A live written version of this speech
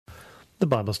The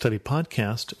Bible Study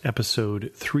Podcast,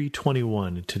 episode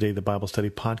 321. Today, the Bible Study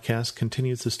Podcast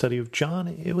continues the study of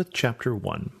John with chapter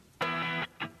 1.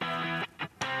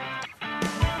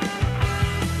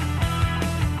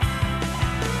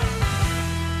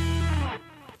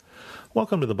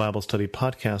 Welcome to the Bible Study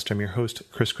Podcast. I'm your host,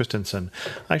 Chris Christensen.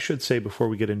 I should say before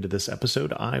we get into this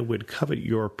episode, I would covet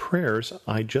your prayers.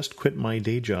 I just quit my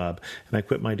day job, and I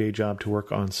quit my day job to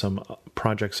work on some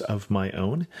projects of my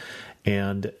own,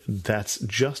 and that's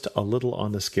just a little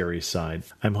on the scary side.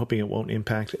 I'm hoping it won't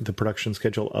impact the production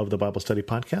schedule of the Bible Study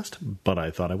Podcast, but I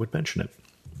thought I would mention it.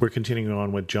 We're continuing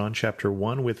on with John chapter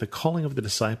 1 with the calling of the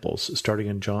disciples, starting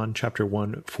in John chapter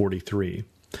 1:43.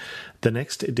 The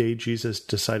next day Jesus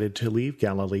decided to leave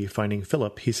Galilee. Finding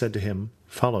Philip, he said to him,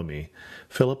 "Follow me."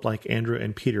 Philip, like Andrew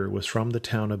and Peter, was from the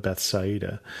town of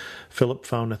Bethsaida. Philip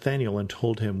found Nathanael and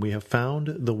told him, "We have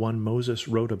found the one Moses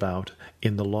wrote about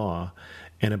in the law,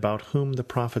 and about whom the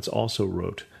prophets also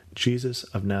wrote, Jesus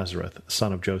of Nazareth,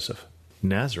 son of Joseph."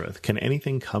 "Nazareth? Can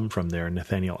anything come from there?"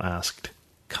 Nathanael asked.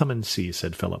 "Come and see,"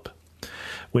 said Philip.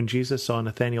 When Jesus saw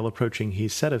Nathanael approaching, he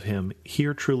said of him,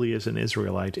 "Here truly is an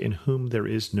Israelite in whom there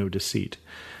is no deceit."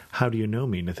 "How do you know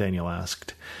me?" Nathanael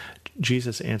asked.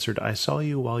 Jesus answered, "I saw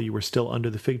you while you were still under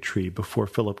the fig tree before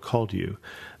Philip called you."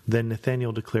 Then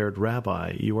Nathanael declared,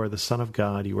 "Rabbi, you are the Son of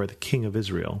God, you are the King of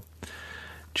Israel."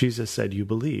 Jesus said, "You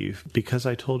believe. Because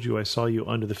I told you I saw you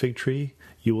under the fig tree,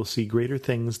 you will see greater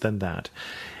things than that."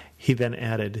 He then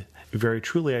added, "Very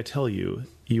truly I tell you,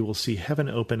 you will see heaven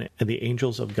open and the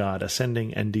angels of God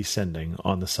ascending and descending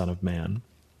on the Son of Man."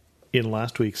 In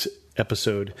last week's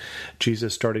episode,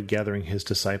 Jesus started gathering his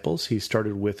disciples. He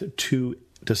started with two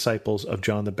disciples of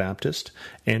John the Baptist,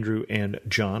 Andrew and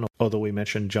John, although we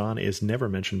mentioned John is never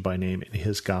mentioned by name in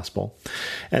his gospel.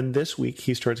 And this week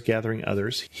he starts gathering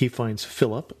others. He finds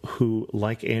Philip, who,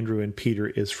 like Andrew and Peter,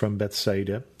 is from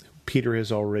Bethsaida. Peter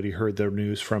has already heard the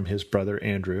news from his brother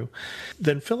Andrew.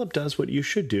 Then Philip does what you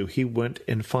should do. He went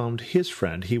and found his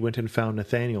friend. He went and found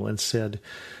Nathanael and said,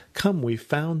 "Come, we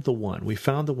found the one. We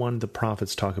found the one the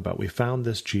prophets talk about. We found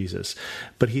this Jesus."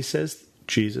 But he says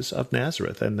Jesus of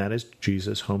Nazareth, and that is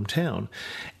Jesus' hometown.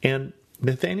 And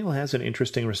Nathanael has an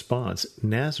interesting response.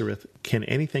 Nazareth, can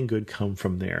anything good come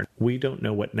from there? We don't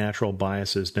know what natural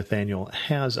biases Nathanael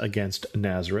has against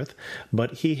Nazareth,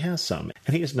 but he has some,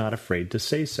 and he is not afraid to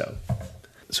say so.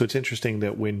 So it's interesting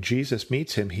that when Jesus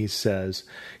meets him, he says,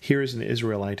 "Here is an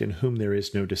Israelite in whom there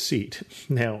is no deceit."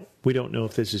 Now, we don't know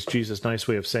if this is Jesus' nice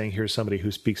way of saying here's somebody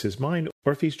who speaks his mind,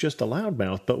 or if he's just a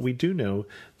loudmouth, but we do know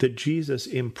that Jesus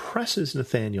impresses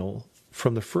Nathanael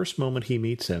from the first moment he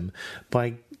meets him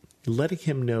by letting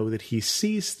him know that he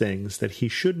sees things that he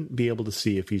shouldn't be able to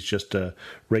see if he's just a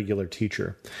regular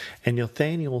teacher. And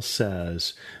Nathanael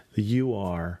says, "You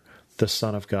are the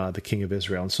Son of God, the King of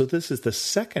Israel." And so this is the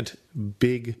second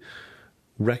big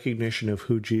recognition of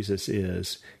who Jesus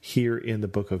is here in the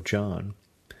book of John.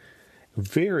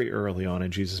 Very early on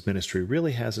in Jesus' ministry,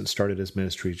 really hasn't started his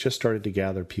ministry, just started to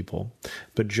gather people.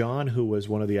 But John, who was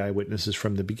one of the eyewitnesses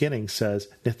from the beginning, says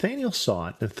Nathanael saw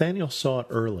it. Nathanael saw it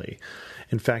early.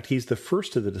 In fact, he's the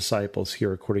first of the disciples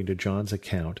here, according to John's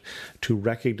account, to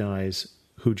recognize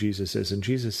who Jesus is. And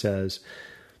Jesus says,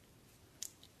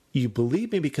 "You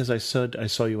believe me because I said I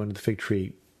saw you under the fig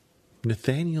tree.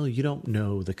 Nathanael, you don't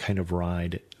know the kind of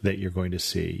ride that you're going to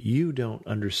see. You don't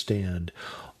understand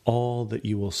all that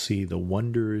you will see, the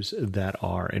wonders that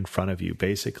are in front of you,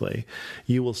 basically.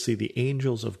 You will see the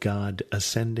angels of God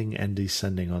ascending and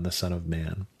descending on the Son of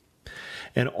Man."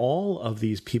 And all of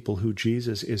these people who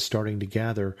Jesus is starting to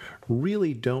gather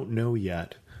really don't know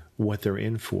yet what they're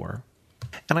in for.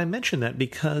 And I mention that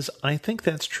because I think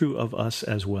that's true of us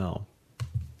as well.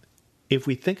 If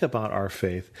we think about our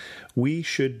faith, we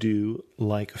should do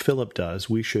like Philip does.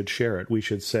 We should share it. We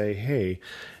should say, "Hey,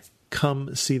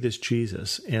 come see this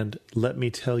Jesus, and let me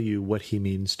tell you what he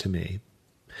means to me."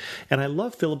 And I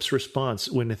love Philip's response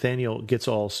when Nathanael gets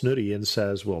all snooty and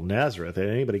says, "Well, Nazareth,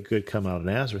 anybody could come out of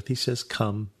Nazareth." He says,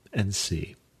 "Come and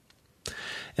see."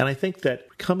 And I think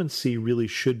that come and see really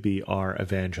should be our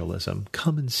evangelism.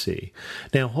 Come and see.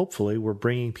 Now, hopefully, we're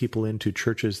bringing people into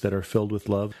churches that are filled with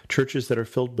love, churches that are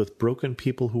filled with broken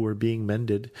people who are being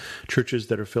mended, churches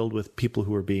that are filled with people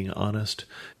who are being honest,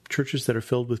 churches that are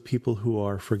filled with people who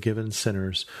are forgiven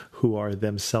sinners, who are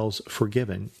themselves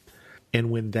forgiving.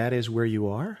 And when that is where you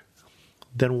are,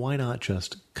 then why not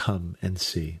just come and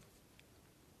see?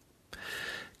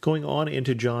 Going on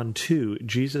into John 2,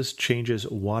 Jesus changes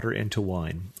water into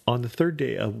wine. On the third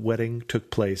day, a wedding took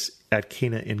place at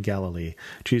Cana in Galilee.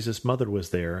 Jesus' mother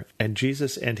was there, and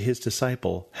Jesus and his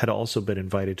disciple had also been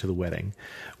invited to the wedding.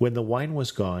 When the wine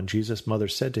was gone, Jesus' mother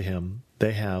said to him,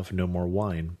 "They have no more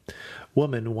wine."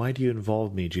 "Woman, why do you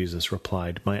involve me?" Jesus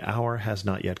replied. "My hour has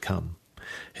not yet come."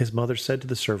 His mother said to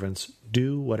the servants,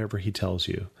 "Do whatever he tells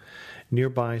you."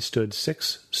 Nearby stood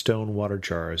 6 stone water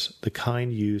jars, the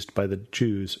kind used by the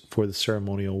Jews for the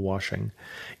ceremonial washing,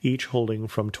 each holding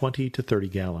from 20 to 30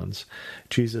 gallons.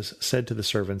 Jesus said to the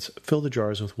servants, "Fill the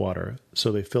jars with water."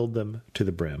 So they filled them to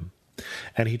the brim.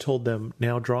 And he told them,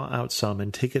 "Now draw out some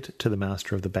and take it to the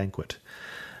master of the banquet."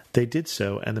 They did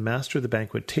so, and the master of the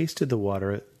banquet tasted the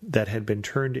water that had been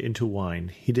turned into wine.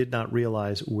 He did not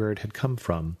realize where it had come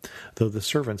from, though the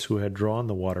servants who had drawn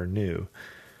the water knew.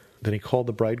 Then he called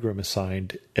the bridegroom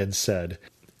aside and said,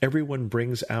 "Everyone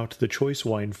brings out the choice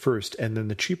wine first, and then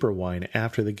the cheaper wine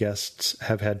after the guests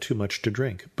have had too much to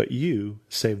drink. But you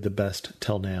saved the best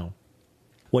till now."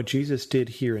 What Jesus did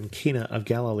here in Cana of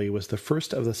Galilee was the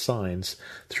first of the signs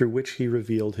through which he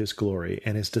revealed his glory,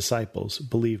 and his disciples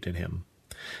believed in him.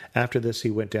 After this he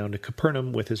went down to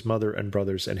Capernaum with his mother and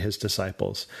brothers and his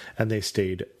disciples, and they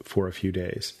stayed for a few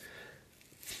days.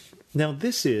 Now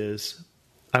this is,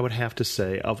 I would have to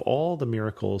say, of all the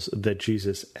miracles that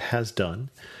Jesus has done,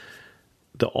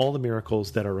 all the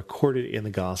miracles that are recorded in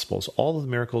the Gospels, all of the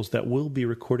miracles that will be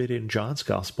recorded in John's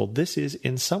Gospel, this is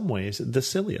in some ways the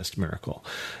silliest miracle.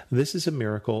 This is a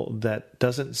miracle that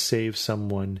doesn't save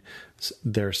someone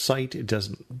their sight. It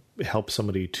doesn't help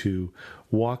somebody to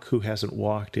walk who hasn't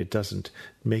walked. It doesn't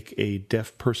make a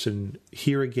deaf person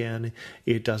hear again.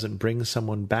 It doesn't bring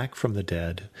someone back from the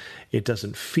dead. It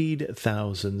doesn't feed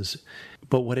thousands.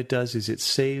 But what it does is it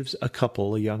saves a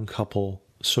young couple,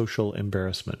 social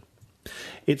embarrassment.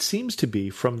 It seems to be,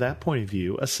 from that point of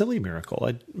view, a silly miracle,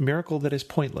 a miracle that is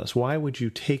pointless. Why would you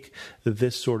take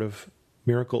this sort of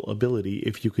miracle ability,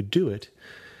 if you could do it,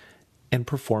 and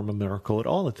perform a miracle at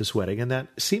all at this wedding? And that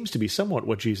seems to be somewhat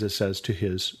what Jesus says to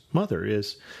his mother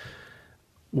is,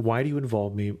 "Why do you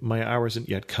involve me? My hour isn't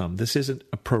yet come. This isn't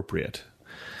appropriate."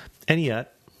 And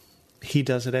yet, he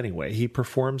does it anyway. He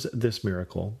performs this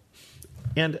miracle.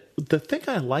 And the thing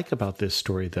I like about this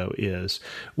story, though, is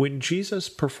when Jesus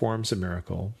performs a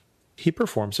miracle, he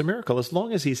performs a miracle. As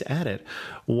long as he's at it,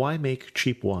 why make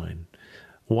cheap wine?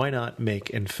 Why not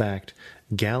make, in fact,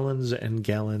 gallons and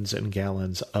gallons and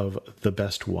gallons of the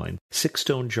best wine? 6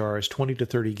 stone jars, 20 to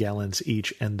 30 gallons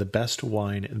each, and the best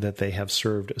wine that they have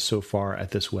served so far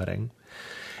at this wedding.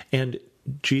 And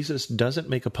Jesus doesn't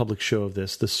make a public show of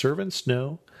this. The servants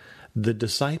know. The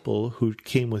disciple who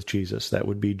came with Jesus, that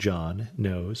would be John,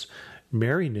 knows.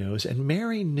 Mary knows, and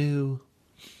Mary knew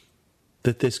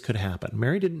that this could happen.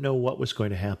 Mary didn't know what was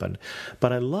going to happen,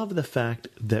 but I love the fact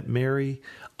that Mary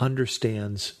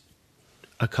understands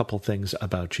a couple things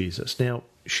about Jesus. Now,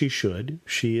 she should.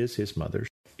 She is his mother.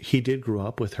 He did grow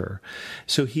up with her.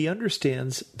 So he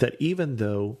understands that even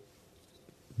though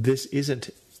this isn't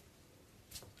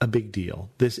a big deal,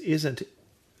 this isn't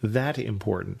that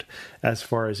important as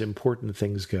far as important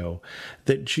things go,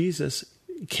 that Jesus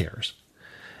cares.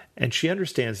 And she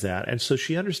understands that. And so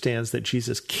she understands that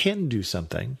Jesus can do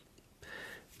something,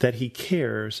 that he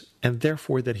cares, and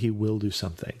therefore that he will do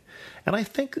something. And I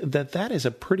think that that is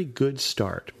a pretty good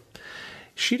start.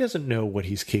 She doesn't know what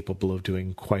he's capable of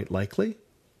doing, quite likely.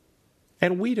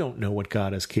 And we don't know what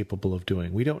God is capable of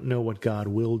doing. We don't know what God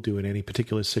will do in any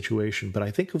particular situation. But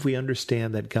I think if we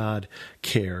understand that God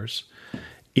cares,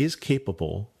 is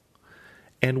capable,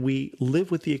 and we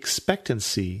live with the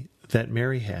expectancy that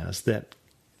Mary has, that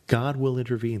God will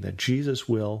intervene, that Jesus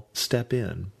will step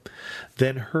in,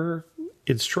 then her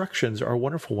instructions are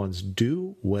wonderful ones.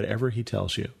 Do whatever he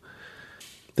tells you.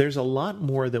 There's a lot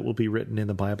more that will be written in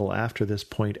the Bible after this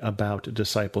point about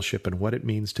discipleship and what it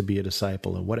means to be a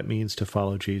disciple and what it means to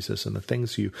follow Jesus and the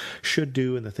things you should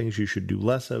do and the things you should do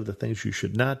less of, the things you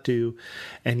should not do.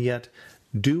 And yet,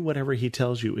 do whatever he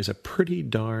tells you is a pretty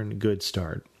darn good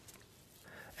start.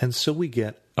 And so we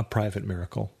get a private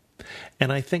miracle.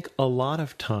 And I think a lot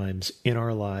of times in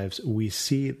our lives, we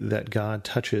see that God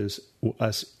touches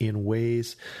us in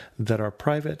ways that are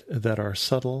private, that are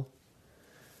subtle,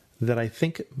 that I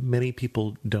think many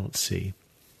people don't see.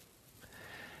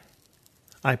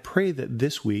 I pray that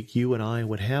this week you and I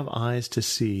would have eyes to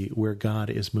see where God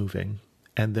is moving,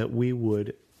 and that we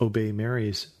would obey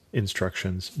Mary's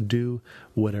instructions, do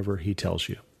whatever he tells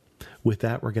you. With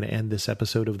that, we're going to end this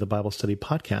episode of the Bible Study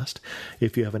Podcast.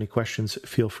 If you have any questions,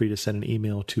 feel free to send an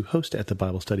email to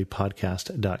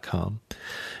host@thebiblestudypodcast.com.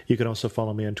 You can also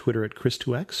follow me on Twitter at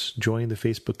Chris2X, join the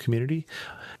Facebook community.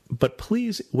 But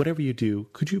please, whatever you do,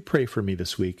 could you pray for me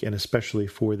this week, and especially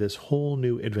for this whole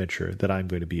new adventure that I'm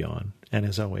going to be on. And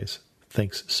as always,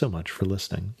 thanks so much for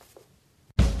listening.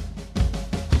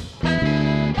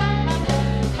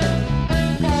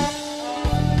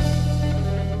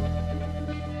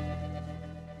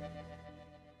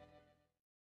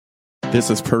 This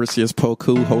is Perseus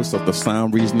Poku, host of the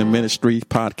Sound Reasoning Ministry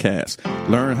podcast.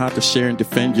 Learn how to share and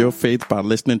defend your faith by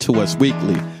listening to us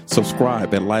weekly.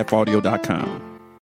 Subscribe at lifeaudio.com.